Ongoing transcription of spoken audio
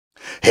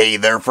Hey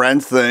there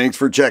friends, thanks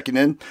for checking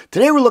in.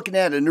 Today we're looking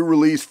at a new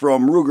release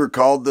from Ruger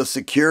called the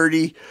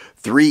Security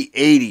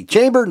 380.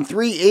 Chambered in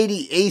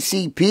 380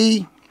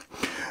 ACP.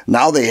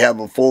 Now they have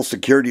a full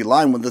security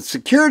line. When the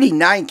Security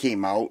 9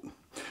 came out,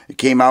 it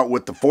came out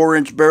with the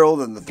 4-inch barrel,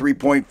 then the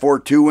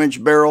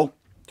 3.42-inch barrel.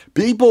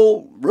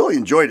 People really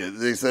enjoyed it.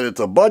 They said it's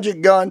a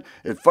budget gun,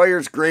 it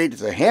fires great,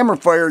 it's a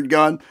hammer-fired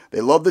gun, they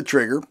love the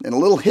trigger, and a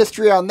little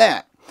history on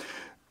that.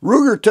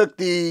 Ruger took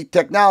the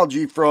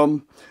technology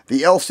from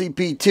the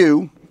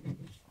LCP2,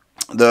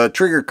 the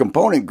trigger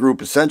component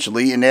group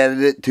essentially, and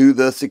added it to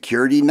the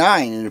Security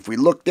 9. And if we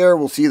look there,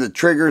 we'll see the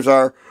triggers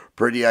are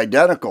pretty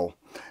identical.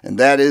 And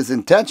that is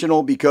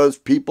intentional because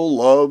people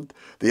loved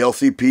the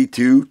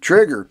LCP2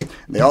 trigger.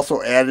 And they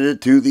also added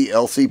it to the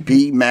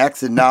LCP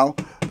Max and now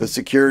the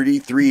Security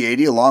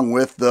 380 along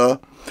with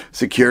the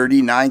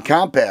Security 9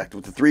 Compact.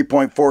 With the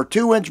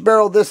 3.42-inch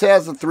barrel, this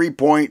has a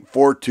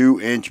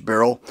 3.42-inch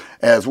barrel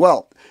as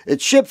well. It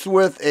ships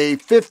with a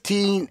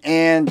 15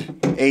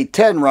 and a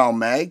 10 round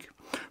mag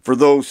for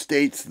those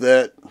states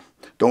that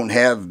don't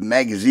have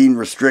magazine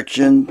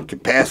restriction,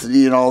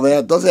 capacity and all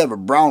that. It does have a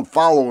brown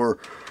follower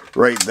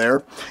right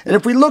there. And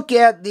if we look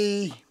at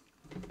the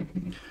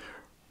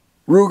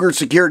Ruger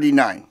Security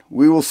 9,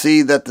 we will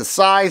see that the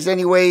size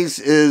anyways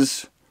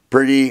is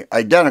pretty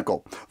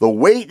identical. The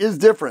weight is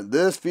different.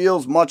 This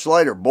feels much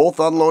lighter. Both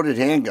unloaded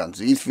handguns.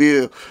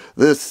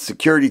 This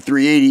Security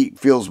 380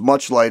 feels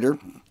much lighter.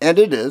 And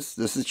it is.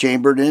 This is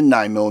chambered in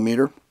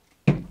 9mm.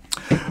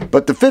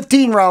 But the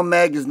 15 round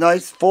mag is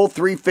nice. Full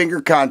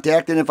 3-finger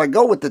contact. And if I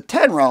go with the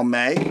 10 round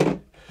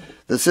mag,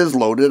 this is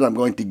loaded. I'm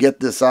going to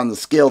get this on the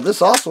scale.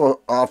 This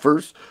also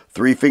offers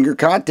 3-finger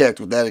contact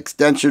with that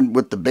extension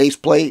with the base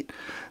plate.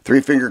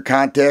 3-finger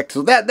contact.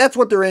 So that's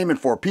what they're aiming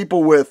for.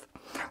 People with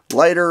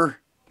lighter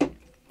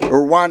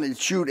or want to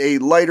shoot a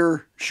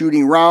lighter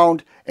shooting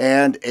round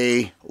and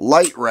a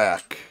light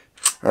rack.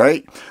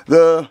 Alright.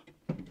 The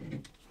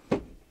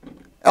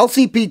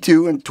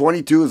LCP2 and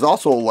 22 is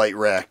also a light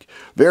rack.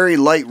 Very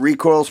light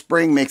recoil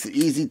spring, makes it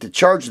easy to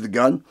charge the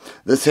gun.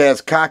 This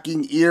has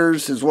cocking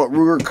ears is what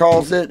Ruger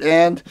calls it,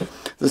 and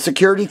the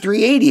Security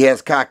 380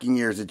 has cocking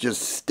ears. It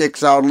just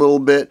sticks out a little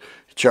bit,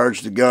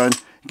 charge the gun,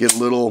 get a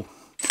little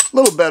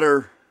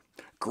better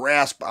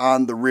grasp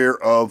on the rear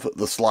of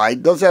the slide.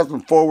 It does have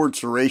some forward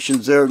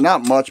serrations there,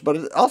 not much, but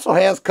it also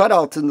has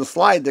cutouts in the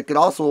slide that could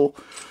also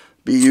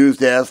be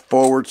used as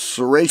forward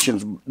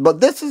serrations. But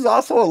this is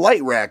also a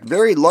light rack.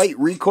 Very light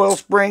recoil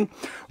spring,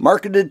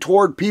 marketed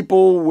toward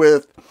people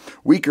with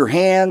weaker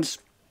hands,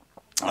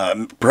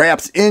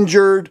 perhaps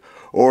injured,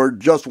 or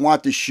just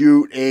want to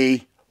shoot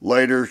a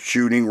lighter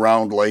shooting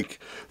round like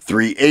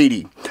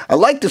 380. I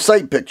like the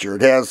sight picture.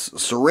 It has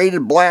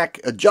serrated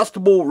black,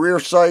 adjustable rear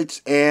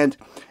sights, and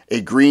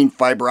a green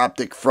fiber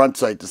optic front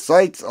sight. The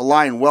sights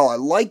align well. I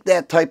like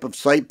that type of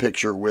sight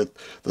picture with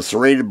the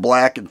serrated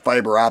black and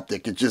fiber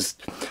optic. It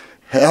just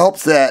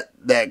helps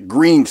that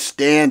green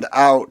stand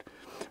out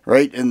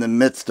right in the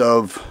midst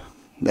of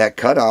that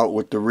cutout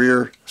with the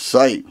rear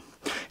sight.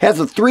 Has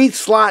a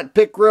 3-slot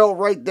pick rail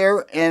right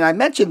there, and I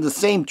mentioned the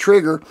same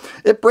trigger.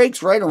 It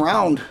breaks right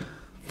around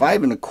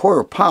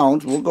 5¼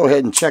 pounds. We'll go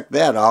ahead and check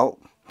that out.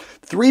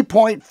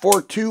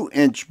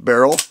 3.42-inch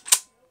barrel,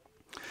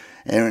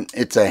 and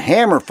it's a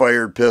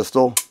hammer-fired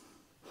pistol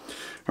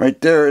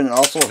right there, and it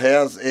also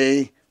has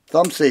a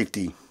thumb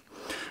safety.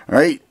 All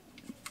right,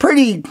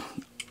 pretty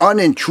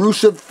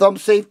unintrusive thumb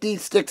safety.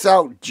 Sticks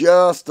out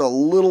just a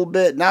little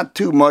bit, not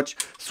too much.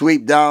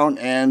 Sweep down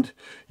and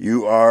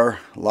you are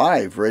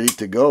live, ready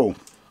to go.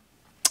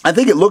 I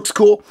think it looks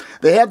cool.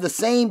 They have the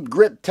same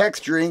grip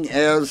texturing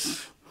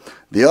as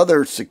the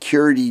other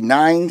Security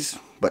 9s,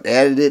 but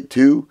added it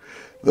to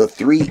the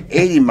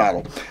 380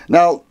 model.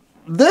 Now,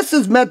 this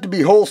is meant to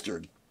be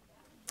holstered.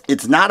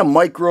 It's not a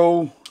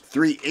micro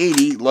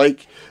 380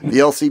 like the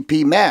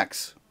LCP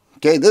Max.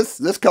 Okay,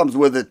 this comes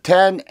with a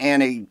 10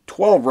 and a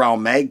 12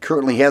 round mag.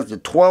 Currently has the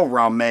 12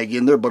 round mag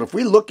in there, but if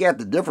we look at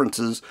the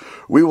differences,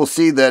 we will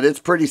see that it's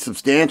pretty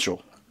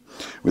substantial.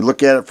 We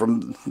look at it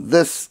from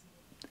this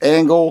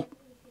angle,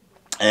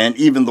 and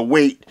even the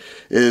weight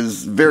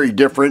is very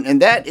different,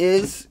 and that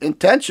is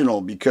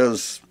intentional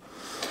because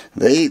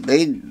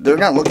they're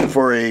not looking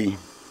for a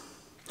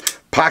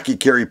pocket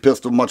carry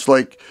pistol much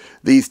like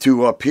these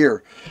two up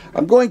here.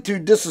 I'm going to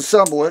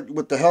disassemble it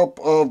with the help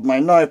of my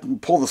knife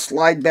and pull the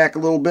slide back a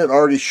little bit.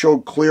 Already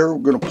showed clear.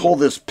 We're going to pull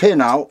this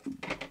pin out,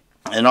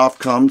 and off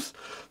comes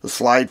the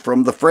slide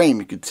from the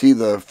frame. You can see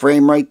the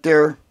frame right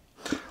there.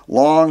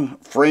 Long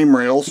frame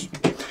rails.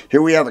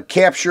 Here we have a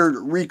captured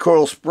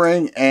recoil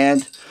spring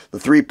and the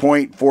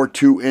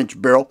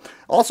 3.42-inch barrel.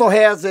 Also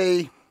has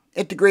a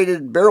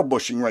integrated barrel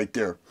bushing right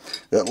there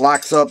that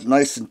locks up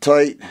nice and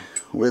tight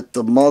with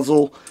the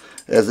muzzle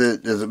as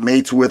it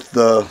mates with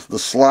the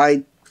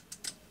slide.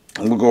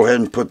 And we'll go ahead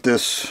and put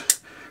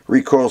this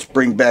recoil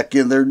spring back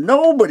in there.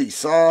 Nobody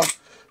saw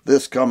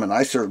this coming.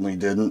 I certainly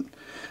didn't.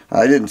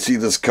 I didn't see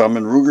this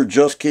coming. Ruger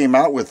just came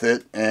out with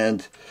it,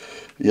 and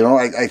you know,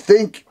 I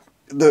think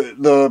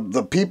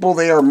the people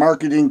they are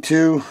marketing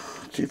to,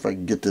 let's see if I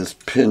can get this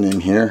pin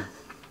in here.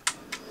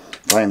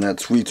 Find that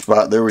sweet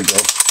spot. There we go.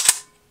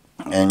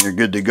 And you're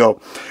good to go.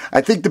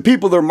 I think the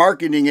people they're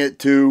marketing it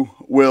to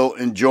will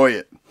enjoy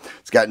it.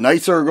 It's got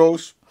nice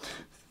ergos,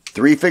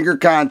 3-finger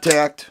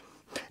contact.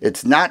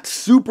 It's not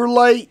super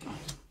light,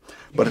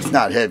 but it's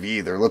not heavy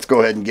either. Let's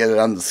go ahead and get it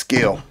on the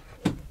scale.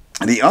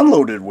 The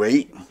unloaded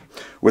weight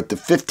with the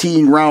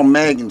 15-round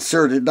mag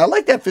inserted, and I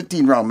like that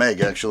 15-round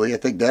mag actually. I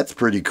think that's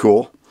pretty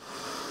cool.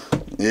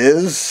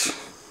 Is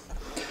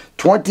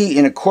 20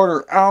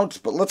 1/4 ounce,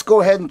 but let's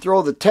go ahead and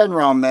throw the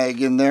 10-round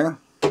mag in there.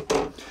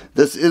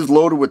 This is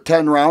loaded with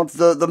 10 rounds.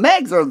 The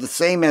mags are the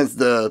same as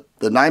the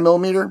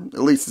 9mm,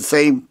 at least the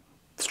same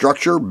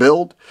structure,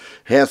 build.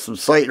 It has some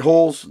sight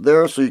holes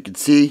there so you can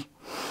see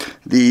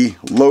the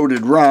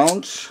loaded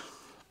rounds.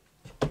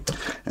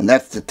 And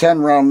that's the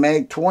 10-round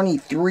mag,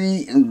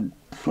 23 and,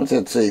 what's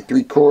that say,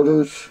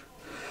 3/4?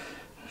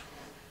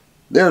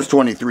 There's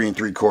 23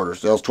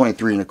 3/4. That was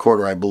 23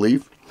 1/4, I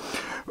believe.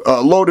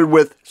 Loaded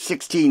with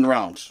 16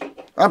 rounds.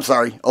 I'm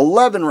sorry,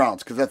 11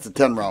 rounds, because that's a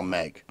 10-round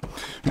mag.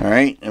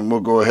 Alright, and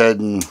we'll go ahead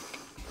and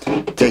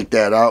take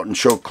that out and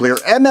show clear.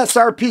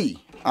 MSRP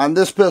on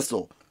this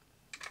pistol,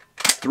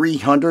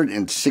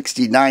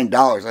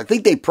 $369. I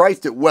think they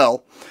priced it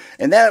well,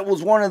 and that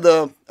was one of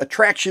the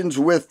attractions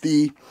with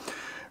the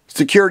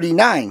Security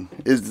 9,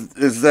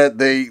 is that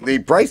they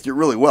priced it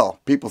really well.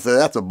 People say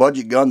that's a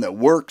budget gun that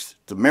works.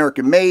 It's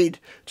American made.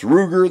 It's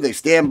Ruger. They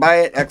stand by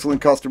it.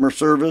 Excellent customer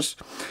service.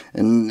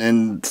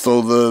 And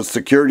so the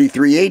Security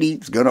 380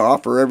 is going to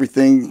offer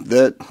everything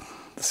that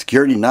the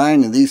Security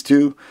 9 and these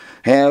two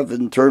have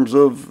in terms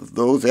of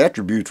those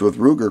attributes with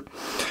Ruger.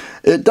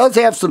 It does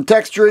have some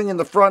texturing in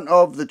the front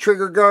of the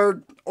trigger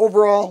guard.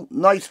 Overall,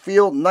 nice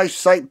feel, nice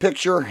sight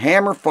picture,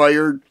 hammer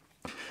fired.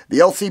 The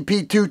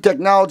LCP2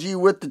 technology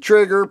with the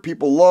trigger,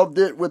 people loved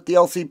it with the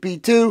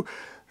LCP2.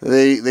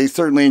 They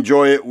certainly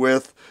enjoy it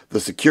with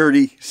the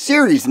Security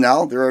series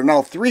now. There are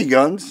now 3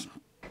 guns.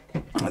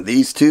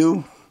 These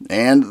two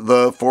and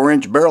the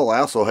 4-inch barrel. I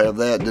also have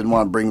that. Didn't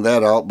want to bring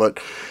that out, but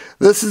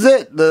this is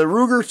it. The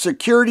Ruger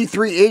Security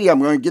 380. I'm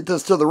going to get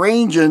this to the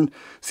range and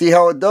see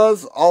how it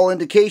does. All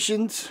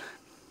indications.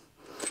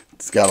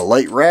 It's got a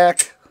light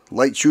rack,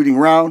 light shooting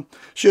round.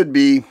 Should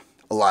be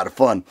a lot of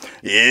fun.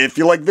 If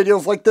you like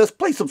videos like this,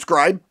 please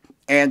subscribe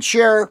and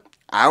share.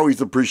 I always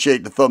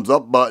appreciate the thumbs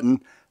up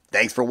button.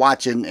 Thanks for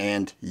watching,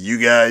 and you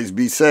guys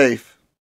be safe.